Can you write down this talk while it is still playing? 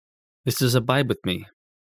This is Abide With Me,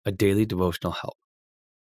 a daily devotional help.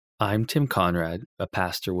 I'm Tim Conrad, a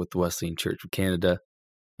pastor with the Wesleyan Church of Canada,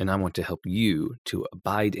 and I want to help you to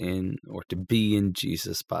abide in or to be in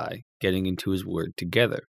Jesus by getting into His Word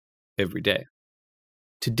together every day.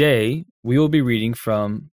 Today, we will be reading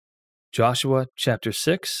from Joshua chapter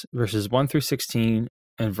 6, verses 1 through 16,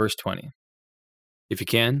 and verse 20. If you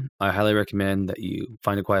can, I highly recommend that you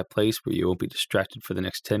find a quiet place where you won't be distracted for the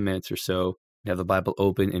next 10 minutes or so, and have the Bible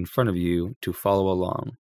open in front of you to follow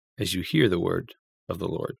along as you hear the word of the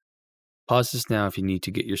Lord. Pause this now if you need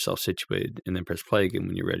to get yourself situated, and then press play again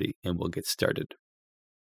when you're ready, and we'll get started.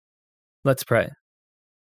 Let's pray.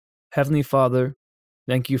 Heavenly Father,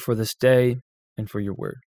 thank you for this day and for your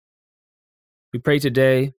word. We pray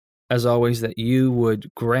today, as always, that you would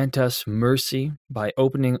grant us mercy by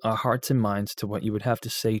opening our hearts and minds to what you would have to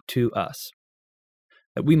say to us,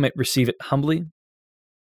 that we might receive it humbly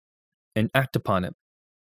and act upon it.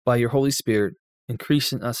 By your Holy Spirit,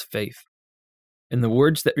 increase in us faith in the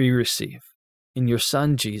words that we receive, in your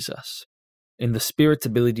Son Jesus, in the Spirit's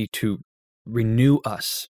ability to renew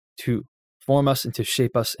us, to form us and to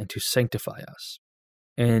shape us and to sanctify us,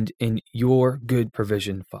 and in your good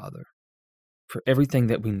provision, Father, for everything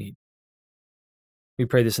that we need. We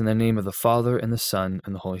pray this in the name of the Father, and the Son,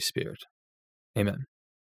 and the Holy Spirit. Amen.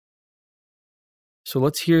 So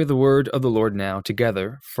let's hear the word of the Lord now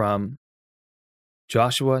together from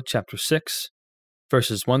Joshua chapter 6,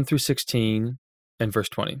 verses 1 through 16, and verse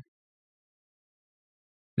 20.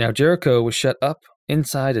 Now Jericho was shut up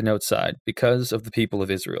inside and outside because of the people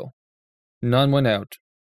of Israel. None went out,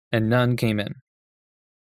 and none came in.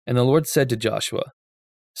 And the Lord said to Joshua,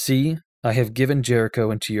 See, I have given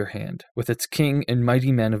Jericho into your hand, with its king and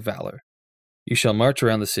mighty men of valor. You shall march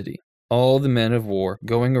around the city, all the men of war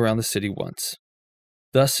going around the city once.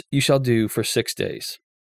 Thus you shall do for 6 days.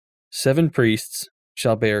 7 priests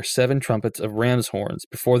shall bear 7 trumpets of ram's horns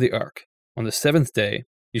before the ark. On the 7th day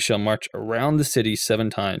you shall march around the city 7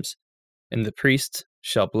 times, and the priests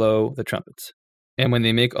shall blow the trumpets. And when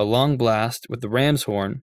they make a long blast with the ram's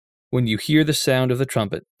horn, when you hear the sound of the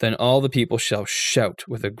trumpet, then all the people shall shout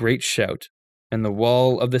with a great shout, and the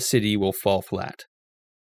wall of the city will fall flat.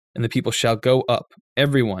 And the people shall go up,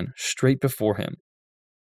 everyone, straight before him.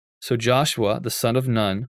 So Joshua, the son of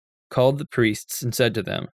Nun, called the priests and said to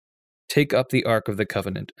them, Take up the ark of the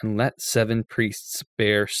covenant, and let 7 priests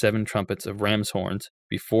bear 7 trumpets of ram's horns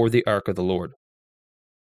before the ark of the Lord.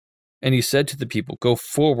 And he said to the people, Go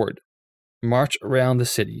forward, march around the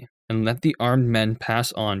city, and let the armed men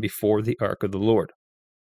pass on before the ark of the Lord.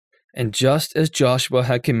 And just as Joshua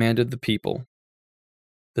had commanded the people,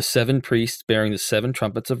 the 7 priests bearing the 7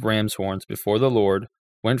 trumpets of ram's horns before the Lord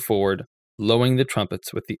went forward, blowing the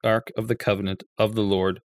trumpets with the ark of the covenant of the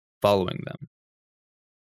Lord following them.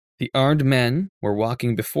 The armed men were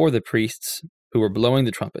walking before the priests who were blowing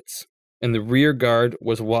the trumpets, and the rear guard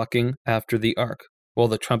was walking after the ark, while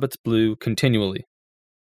the trumpets blew continually.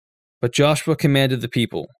 But Joshua commanded the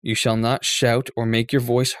people, You shall not shout or make your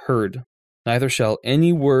voice heard, neither shall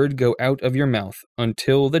any word go out of your mouth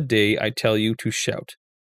until the day I tell you to shout.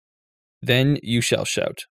 Then you shall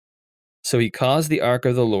shout. So he caused the ark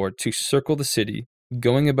of the Lord to circle the city,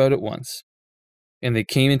 going about it once. And they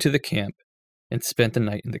came into the camp and spent the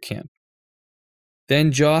night in the camp.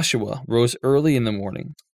 Then Joshua rose early in the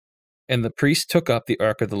morning, and the priests took up the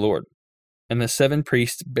ark of the Lord. And the 7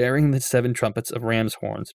 priests bearing the 7 trumpets of ram's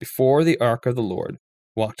horns before the ark of the Lord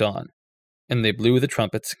walked on, and they blew the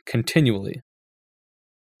trumpets continually.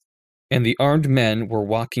 And the armed men were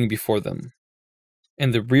walking before them,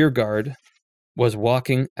 and the rear guard was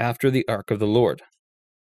walking after the ark of the Lord,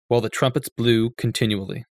 while the trumpets blew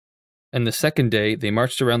continually. And the 2nd day they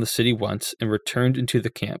marched around the city once and returned into the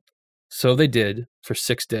camp. So they did for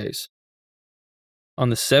 6 days. On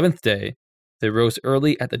the 7th day they rose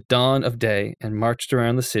early at the dawn of day and marched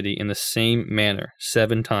around the city in the same manner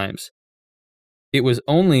 7 times. It was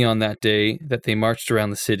only on that day that they marched around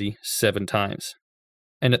the city 7 times.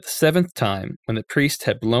 And at the 7th time, when the priest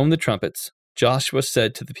had blown the trumpets, Joshua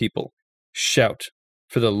said to the people, Shout,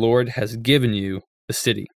 for the Lord has given you the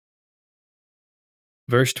city.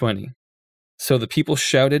 Verse 20. So the people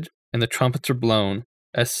shouted, and the trumpets were blown.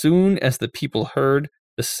 As soon as the people heard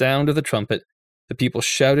the sound of the trumpet, the people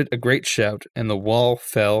shouted a great shout, and the wall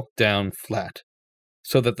fell down flat,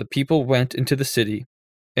 so that the people went into the city,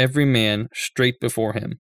 every man straight before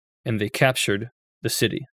him, and they captured the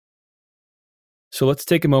city. So let's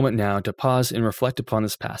take a moment now to pause and reflect upon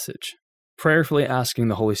this passage, prayerfully asking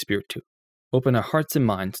the Holy Spirit to open our hearts and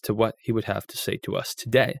minds to what He would have to say to us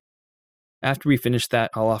today. After we finish that,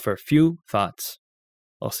 I'll offer a few thoughts.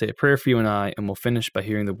 I'll say a prayer for you and I, and we'll finish by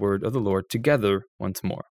hearing the word of the Lord together once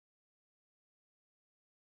more.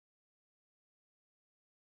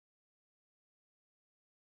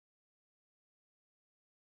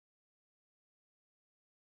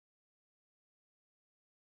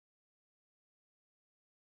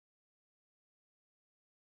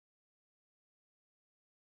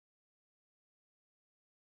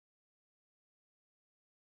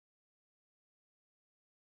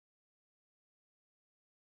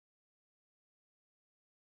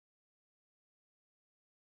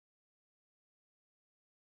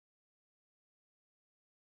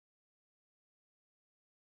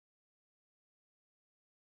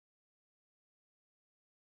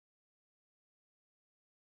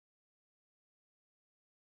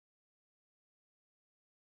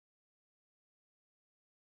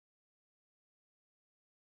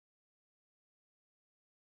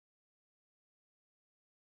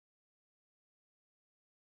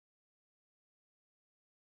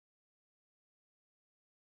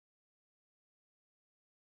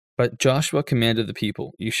 But Joshua commanded the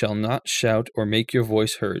people, "You shall not shout or make your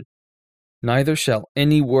voice heard, neither shall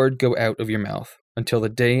any word go out of your mouth until the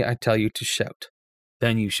day I tell you to shout.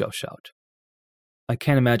 Then you shall shout." I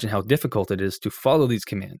can't imagine how difficult it is to follow these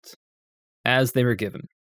commands as they were given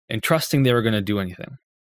and trusting they were going to do anything.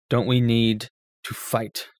 Don't we need to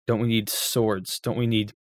fight? Don't we need swords? Don't we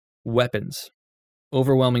need weapons?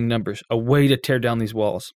 Overwhelming numbers, a way to tear down these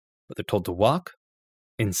walls. But they're told to walk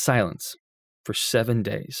in silence for 7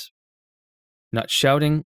 days. Not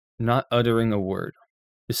shouting, not uttering a word.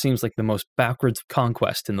 This seems like the most backwards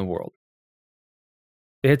conquest in the world.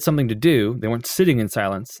 They had something to do. They weren't sitting in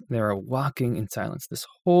silence. They were walking in silence. This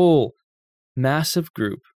whole massive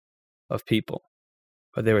group of people.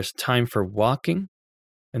 But there was time for walking,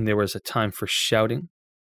 and there was a time for shouting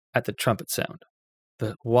at the trumpet sound.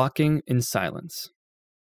 The walking in silence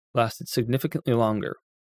lasted significantly longer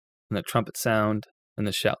than the trumpet sound and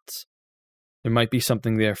the shouts. There might be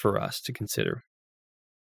something there for us to consider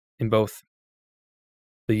in both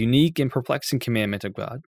the unique and perplexing commandment of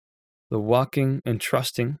God, the walking and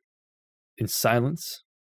trusting in silence,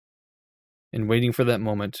 and waiting for that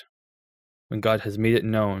moment when God has made it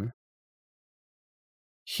known.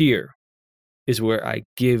 Here is where I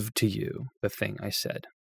give to you the thing I said.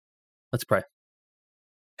 Let's pray.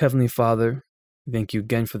 Heavenly Father, thank you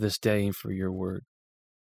again for this day and for your word.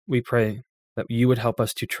 We pray that you would help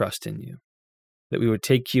us to trust in you, that we would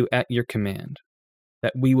take you at your command,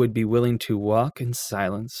 that we would be willing to walk in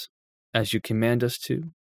silence as you command us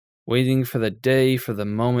to, waiting for the day, for the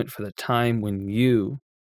moment, for the time when you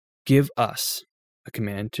give us a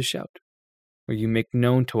command to shout, where you make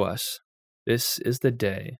known to us, this is the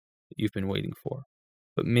day that you've been waiting for.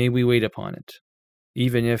 But may we wait upon it,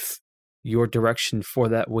 even if your direction for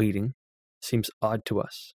that waiting seems odd to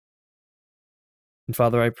us. And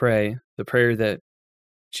Father, I pray the prayer that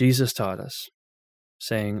Jesus taught us,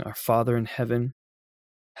 saying, "Our Father in heaven,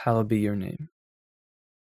 hallowed be your name.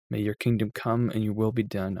 May your kingdom come and your will be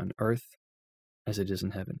done on earth as it is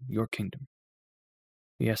in heaven," your kingdom.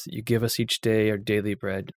 We ask that you give us each day our daily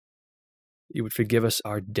bread, that you would forgive us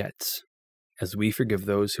our debts as we forgive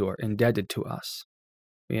those who are indebted to us.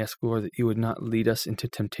 We ask, Lord, that you would not lead us into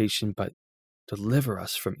temptation, but deliver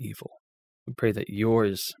us from evil. We pray that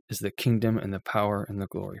yours is the kingdom and the power and the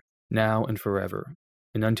glory, now and forever,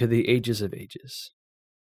 and unto the ages of ages.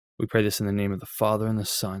 We pray this in the name of the Father, and the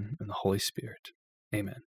Son, and the Holy Spirit.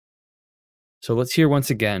 Amen. So let's hear once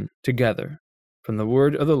again, together, from the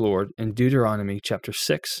word of the Lord in Deuteronomy chapter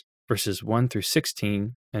 6, verses 1 through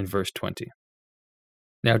 16, and verse 20.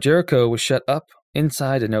 Now Jericho was shut up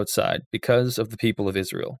inside and outside because of the people of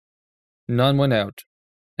Israel. None went out,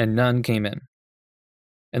 and none came in.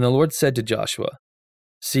 And the Lord said to Joshua,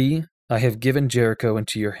 "See, I have given Jericho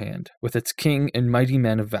into your hand, with its king and mighty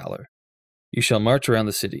men of valor. You shall march around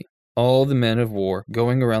the city, all the men of war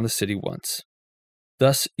going around the city once.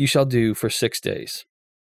 Thus you shall do for 6 days.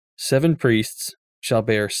 7 priests shall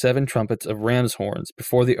bear 7 trumpets of ram's horns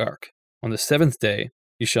before the ark. On the 7th day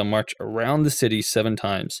you shall march around the city 7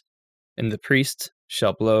 times, and the priests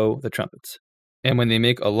shall blow the trumpets. And when they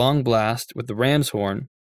make a long blast with the ram's horn,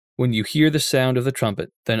 when you hear the sound of the trumpet,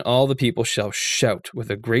 then all the people shall shout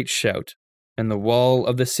with a great shout, and the wall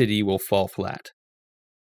of the city will fall flat.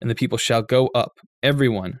 And the people shall go up,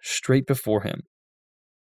 everyone straight before him."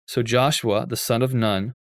 So Joshua, the son of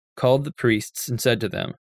Nun, called the priests and said to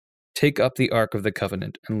them, "Take up the ark of the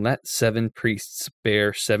covenant, and let 7 priests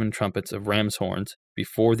bear 7 trumpets of ram's horns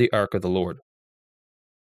before the ark of the Lord."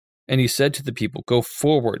 And he said to the people, "Go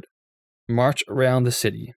forward, march around the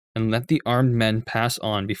city, and let the armed men pass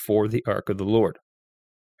on before the ark of the Lord."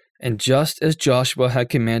 And just as Joshua had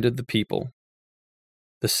commanded the people,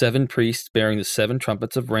 the 7 priests bearing the 7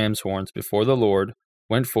 trumpets of ram's horns before the Lord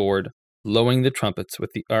went forward, blowing the trumpets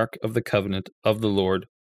with the ark of the covenant of the Lord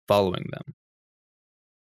following them.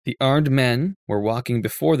 The armed men were walking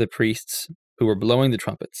before the priests who were blowing the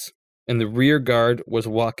trumpets, and the rear guard was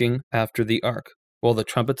walking after the ark, while the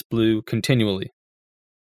trumpets blew continually.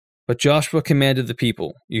 But Joshua commanded the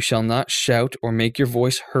people, "You shall not shout or make your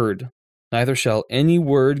voice heard, neither shall any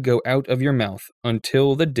word go out of your mouth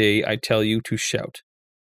until the day I tell you to shout.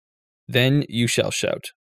 Then you shall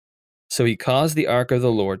shout." So he caused the ark of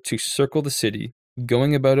the Lord to circle the city,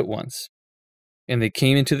 going about it once. And they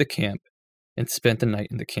came into the camp and spent the night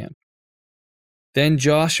in the camp. Then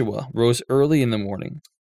Joshua rose early in the morning,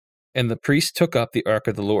 and the priests took up the ark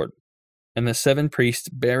of the Lord. And the 7 priests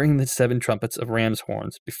bearing the 7 trumpets of ram's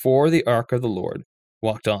horns before the ark of the Lord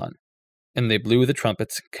walked on, and they blew the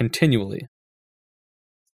trumpets continually.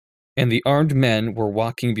 And the armed men were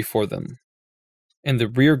walking before them, and the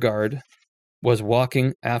rear guard was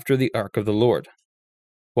walking after the ark of the Lord.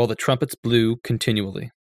 while the trumpets blew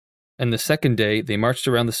continually. And the second day they marched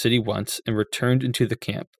around the city once and returned into the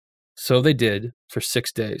camp. So they did for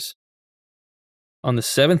 6 days. On the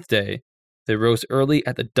 7th day, they rose early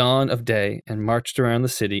at the dawn of day and marched around the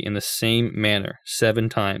city in the same manner 7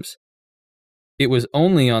 times. It was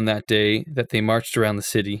only on that day that they marched around the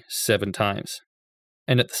city 7 times.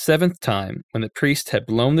 And at the 7th time, when the priest had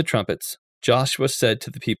blown the trumpets, Joshua said to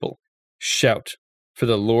the people, "Shout, for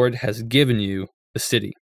the Lord has given you the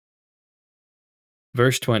city."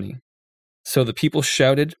 Verse 20. So the people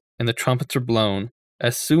shouted, and the trumpets were blown.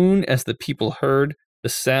 As soon as the people heard the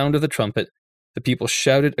sound of the trumpet, the people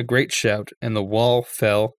shouted a great shout, and the wall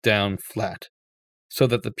fell down flat, so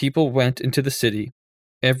that the people went into the city,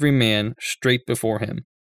 every man straight before him,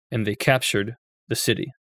 and they captured the city.